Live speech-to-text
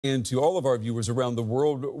And to all of our viewers around the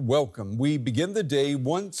world, welcome. We begin the day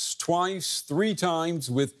once, twice, three times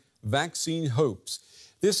with vaccine hopes.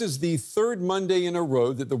 This is the third Monday in a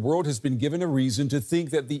row that the world has been given a reason to think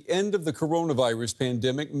that the end of the coronavirus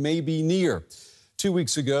pandemic may be near. 2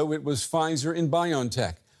 weeks ago, it was Pfizer and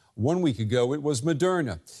BioNTech. 1 week ago, it was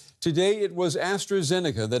Moderna. Today, it was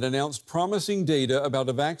AstraZeneca that announced promising data about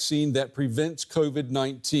a vaccine that prevents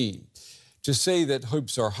COVID-19. To say that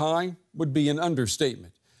hopes are high would be an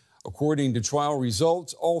understatement. According to trial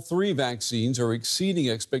results, all three vaccines are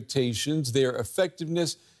exceeding expectations. Their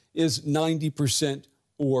effectiveness is 90%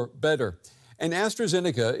 or better. And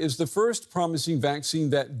AstraZeneca is the first promising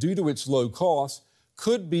vaccine that, due to its low cost,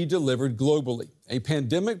 could be delivered globally. A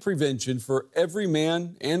pandemic prevention for every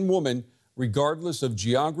man and woman, regardless of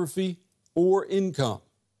geography or income.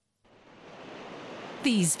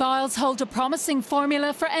 These vials hold a promising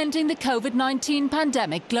formula for ending the COVID-19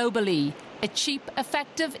 pandemic globally. A cheap,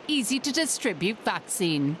 effective, easy-to-distribute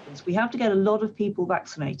vaccine. We have to get a lot of people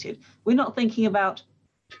vaccinated. We're not thinking about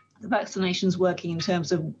the vaccinations working in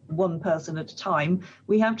terms of one person at a time.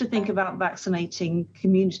 We have to think about vaccinating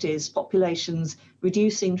communities, populations,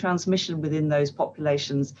 reducing transmission within those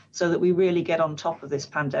populations so that we really get on top of this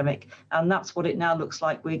pandemic. And that's what it now looks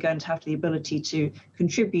like we're going to have the ability to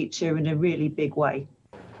contribute to in a really big way.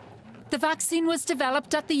 The vaccine was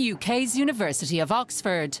developed at the UK's University of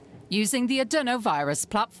Oxford, using the adenovirus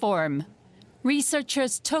platform.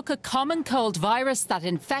 Researchers took a common cold virus that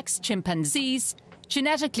infects chimpanzees,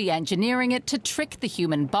 genetically engineering it to trick the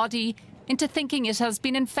human body into thinking it has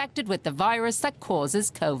been infected with the virus that causes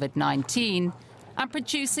COVID-19 and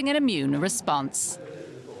producing an immune response.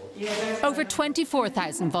 Over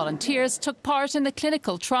 24,000 volunteers took part in the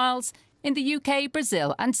clinical trials in the UK,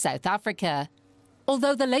 Brazil and South Africa.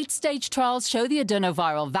 Although the late-stage trials show the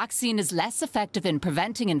adenoviral vaccine is less effective in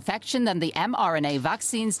preventing infection than the mRNA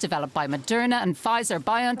vaccines developed by Moderna and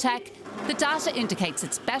Pfizer-BioNTech, the data indicates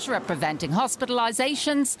it's better at preventing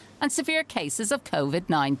hospitalizations and severe cases of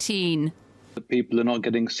COVID-19. People are not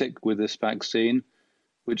getting sick with this vaccine,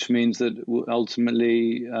 which means that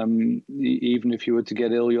ultimately, even if you were to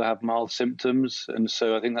get ill, you'll have mild symptoms. And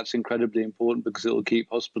so I think that's incredibly important because it will keep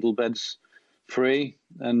hospital beds free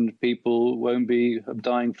and people won't be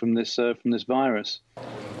dying from this virus.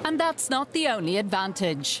 And that's not the only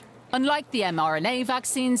advantage. Unlike the mRNA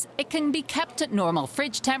vaccines, it can be kept at normal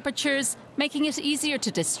fridge temperatures, making it easier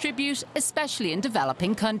to distribute, especially in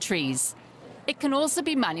developing countries. It can also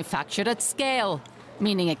be manufactured at scale,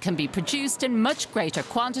 meaning it can be produced in much greater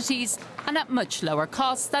quantities and at much lower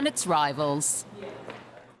costs than its rivals.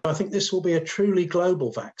 I think this will be a truly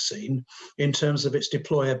global vaccine in terms of its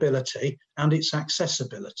deployability and its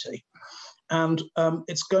accessibility. And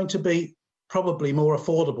it's going to be probably more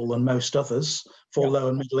affordable than most others for low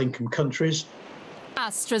and middle income countries.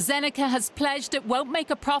 AstraZeneca has pledged it won't make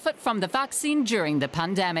a profit from the vaccine during the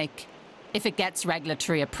pandemic. If it gets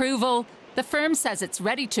regulatory approval, the firm says it's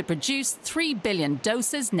ready to produce 3 billion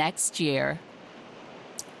doses next year.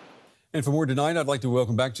 And for more tonight, I'd like to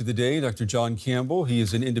welcome back to the day Dr. John Campbell. He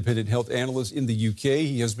is an independent health analyst in the UK.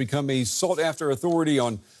 He has become a sought-after authority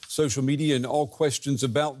on social media and all questions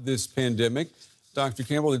about this pandemic. Dr.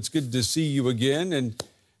 Campbell, it's good to see you again, and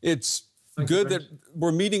it's good that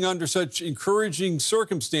we're meeting under such encouraging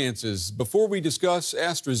circumstances. Before we discuss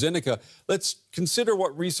AstraZeneca, let's consider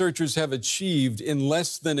what researchers have achieved in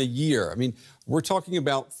less than a year. I mean, we're talking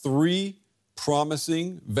about three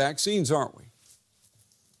promising vaccines, aren't we?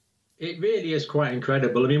 It really is quite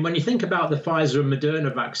incredible. I mean, when you think about the Pfizer and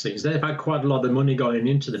Moderna vaccines, they've had quite a lot of money going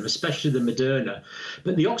into them, especially the Moderna.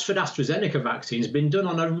 But the Oxford AstraZeneca vaccine has been done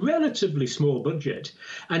on a relatively small budget.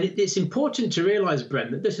 And it's important to realise, Brent,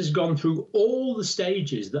 that this has gone through all the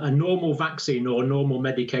stages that a normal vaccine or normal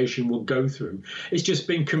medication will go through. It's just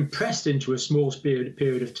been compressed into a small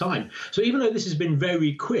period of time. So even though this has been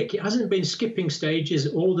very quick, it hasn't been skipping stages.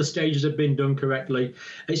 All the stages have been done correctly.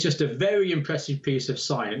 It's just a very impressive piece of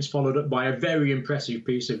science, followed up by a very impressive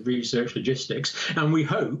piece of research logistics, and we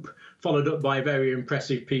hope followed up by a very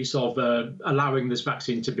impressive piece of allowing this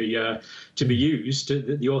vaccine to be used,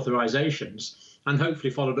 the authorizations, and hopefully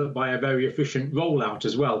followed up by a very efficient rollout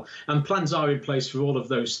as well. And plans are in place for all of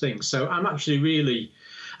those things. So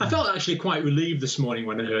I felt actually quite relieved this morning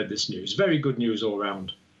when I heard this news. Very good news all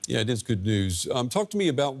round. Yeah, it is good news. Talk to me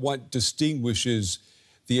about what distinguishes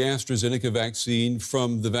the AstraZeneca vaccine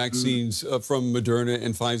from the vaccines from Moderna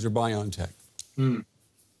and Pfizer-BioNTech.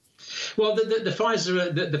 Well, the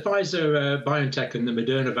Pfizer BioNTech and the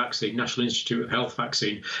Moderna vaccine, National Institute of Health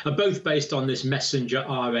vaccine, are both based on this messenger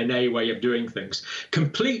RNA way of doing things.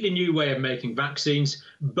 Completely new way of making vaccines.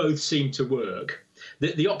 Both seem to work.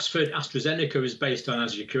 The Oxford AstraZeneca is based on,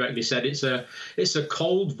 as you correctly said, it's a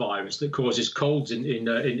cold virus that causes colds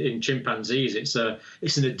in chimpanzees. It's an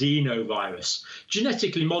adenovirus,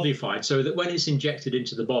 genetically modified so that when it's injected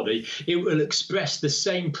into the body, it will express the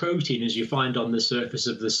same protein as you find on the surface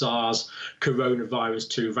of the SARS coronavirus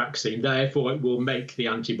 2 vaccine. Therefore, it will make the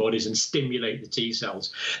antibodies and stimulate the T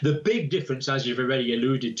cells. The big difference, as you've already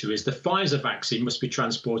alluded to, is the Pfizer vaccine must be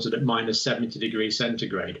transported at minus 70 degrees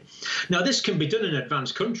centigrade. Now, this can be done in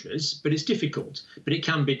advanced countries, but it's difficult, but it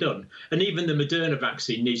can be done. And even the Moderna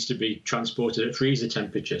vaccine needs to be transported at freezer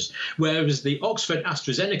temperatures, whereas the Oxford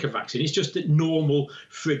AstraZeneca vaccine is just at normal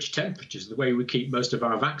fridge temperatures, the way we keep most of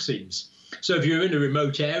our vaccines. So if you're in a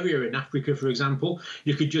remote area in Africa, for example,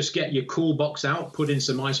 you could just get your cool box out, put in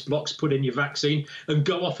some ice blocks, put in your vaccine, and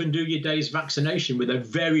go off and do your day's vaccination with a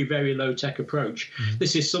very, very low-tech approach.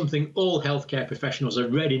 This is something all healthcare professionals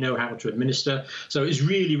already know how to administer. So it's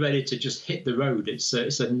really ready to just hit the road. It's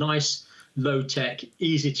a nice, low-tech,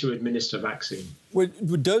 easy-to-administer vaccine.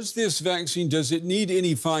 Does this vaccine, does it need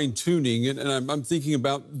any fine-tuning? And I'm thinking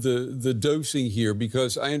about the dosing here,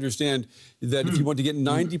 because I understand that if you want to get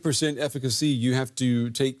 90% efficacy, you have to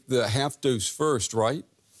take the half dose first, right?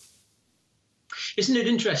 Isn't it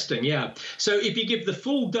interesting? Yeah. So if you give the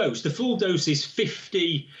full dose is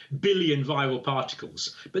 50 billion viral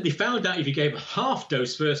particles. But they found out if you gave a half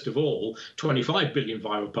dose, first of all, 25 billion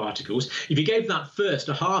viral particles, if you gave that first,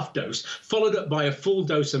 a half dose, followed up by a full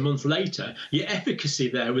dose a month later, your efficacy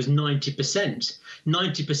there was 90%.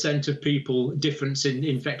 90% of people difference in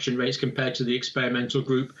infection rates compared to the experimental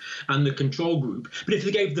group and the control group. But if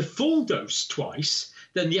they gave the full dose twice,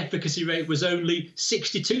 then the efficacy rate was only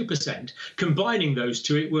 62%. Combining those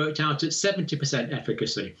two, it worked out at 70%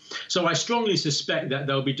 efficacy. So I strongly suspect that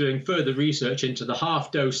they'll be doing further research into the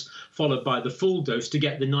half dose followed by the full dose to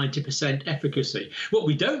get the 90% efficacy. What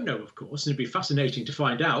we don't know, of course, and it'd be fascinating to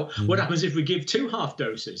find out, what happens if we give 2 half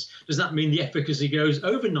doses? Does that mean the efficacy goes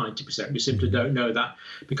over 90%? We simply don't know that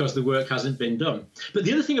because the work hasn't been done. But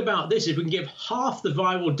the other thing about this, if we can give half the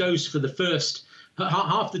viral dose for the first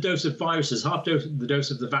half the dose of viruses, the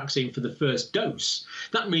dose of the vaccine for the first dose,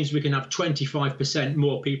 that means we can have 25%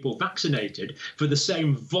 more people vaccinated for the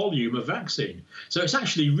same volume of vaccine. So it's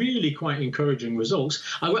actually really quite encouraging results.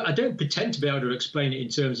 I don't pretend to be able to explain it in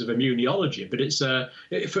terms of immunology,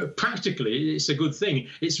 but practically it's a good thing.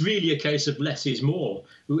 It's really a case of less is more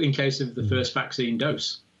in case of the first vaccine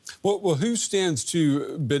dose. Well, who stands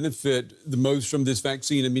to benefit the most from this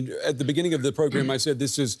vaccine? I mean, at the beginning of the program, I said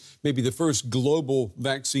this is maybe the first global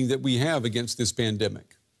vaccine that we have against this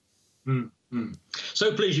pandemic.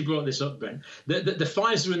 So pleased you brought this up, Ben. The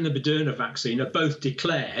Pfizer and the Moderna vaccine are both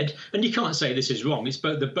declared, and you can't say this is wrong,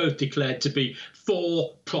 they're both declared to be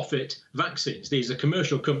for-profit vaccines. These are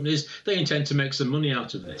commercial companies. They intend to make some money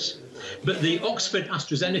out of this. But the Oxford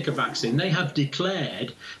AstraZeneca vaccine, they have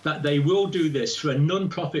declared that they will do this for a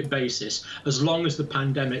non-profit basis as long as the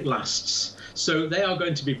pandemic lasts. So they are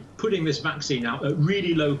going to be putting this vaccine out at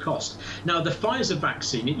really low cost. Now, the Pfizer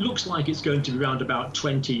vaccine, it looks like it's going to be around about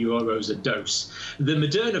 20 euros a dose. The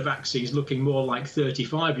Moderna vaccine is looking more like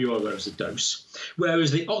 35 euros a dose.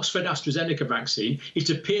 Whereas the Oxford AstraZeneca vaccine, it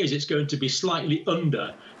appears it's going to be slightly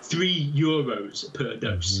under 3 euros per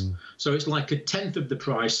dose. So it's like a tenth of the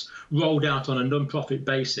price rolled out on a non-profit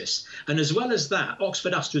basis. And as well as that,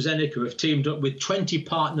 Oxford AstraZeneca have teamed up with 20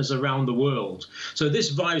 partners around the world. So this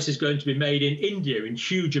virus is going to be made in India in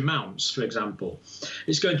huge amounts, for example.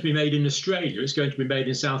 It's going to be made in Australia. It's going to be made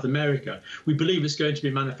in South America. We believe it's going to be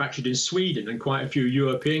manufactured in Sweden and quite a few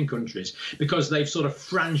European countries because they've sort of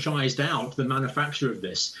franchised out the manufacture of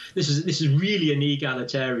this. This is really an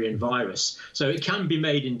egalitarian virus. So it can be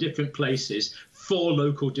made in different places for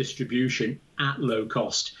local distribution at low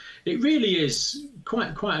cost. It really is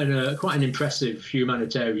quite an impressive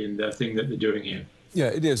humanitarian thing that they're doing here. Yeah,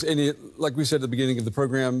 it is. And like we said at the beginning of the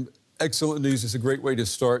program, excellent news. It's a great way to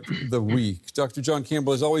start the week. Dr. John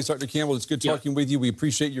Campbell, as always, Dr. Campbell, it's good talking with you. We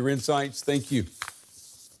appreciate your insights. Thank you.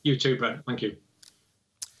 You too, Brent. Thank you.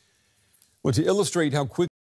 Well, to illustrate how quickly